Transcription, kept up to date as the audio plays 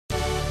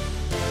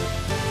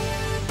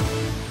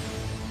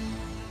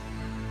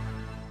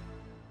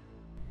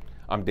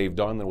I'm Dave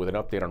Donlin with an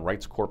update on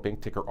Rightscorp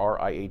Inc., ticker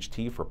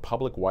RIHT, for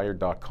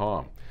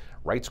publicwire.com.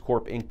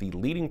 Rightscorp Inc., the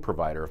leading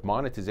provider of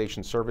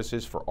monetization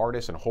services for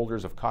artists and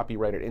holders of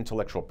copyrighted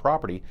intellectual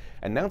property,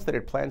 announced that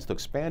it plans to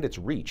expand its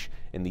reach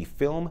in the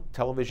film,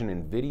 television,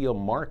 and video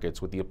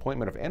markets with the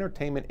appointment of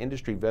entertainment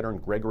industry veteran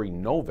Gregory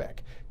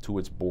Novak to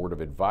its board of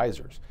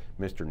advisors.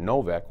 Mr.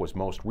 Novak was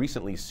most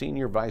recently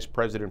Senior Vice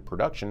President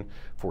Production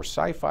for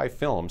Sci-Fi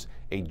Films,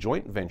 a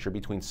joint venture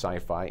between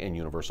Sci-Fi and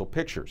Universal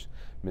Pictures.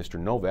 Mr.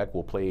 Novak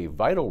will play a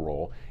vital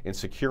role in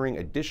securing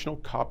additional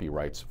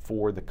copyrights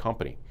for the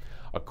company.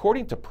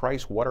 According to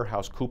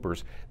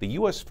PricewaterhouseCoopers, the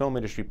U.S. film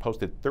industry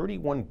posted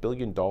 $31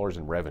 billion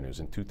in revenues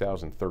in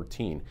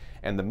 2013,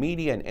 and the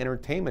media and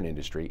entertainment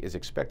industry is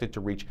expected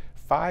to reach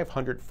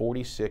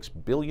 $546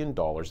 billion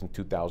in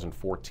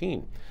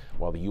 2014.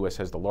 While the U.S.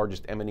 has the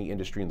largest M&E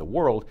industry in the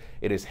world,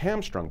 it is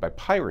hamstrung by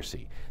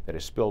piracy that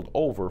has spilled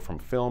over from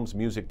films,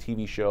 music,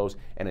 TV shows,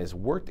 and has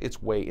worked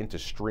its way into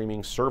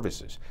streaming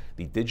services.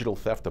 The digital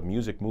theft of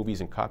music,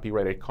 movies, and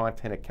copyrighted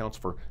content accounts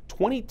for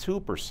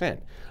 22%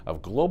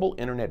 of global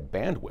internet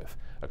bandwidth,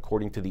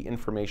 according to the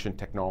Information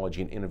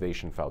Technology and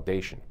Innovation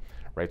Foundation.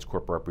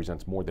 Rightscorp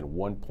represents more than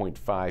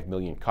 1.5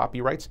 million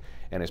copyrights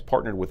and has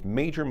partnered with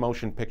major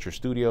motion picture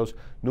studios,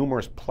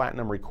 numerous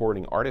platinum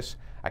recording artists,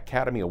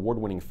 Academy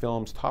Award-winning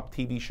films, top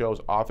TV shows,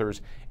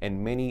 authors,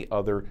 and many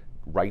other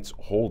rights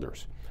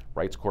holders.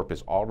 Rightscorp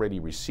has already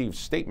received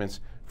statements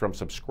from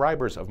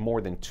subscribers of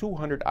more than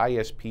 200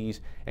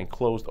 ISPs and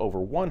closed over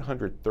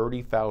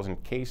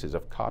 130,000 cases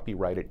of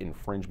copyrighted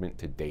infringement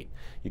to date.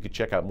 You can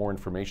check out more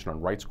information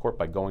on Rightscorp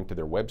by going to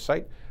their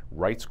website,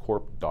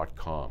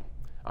 rightscorp.com.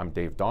 I'm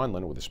Dave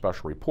Donlin with a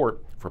special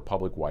report for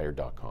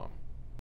publicwire.com.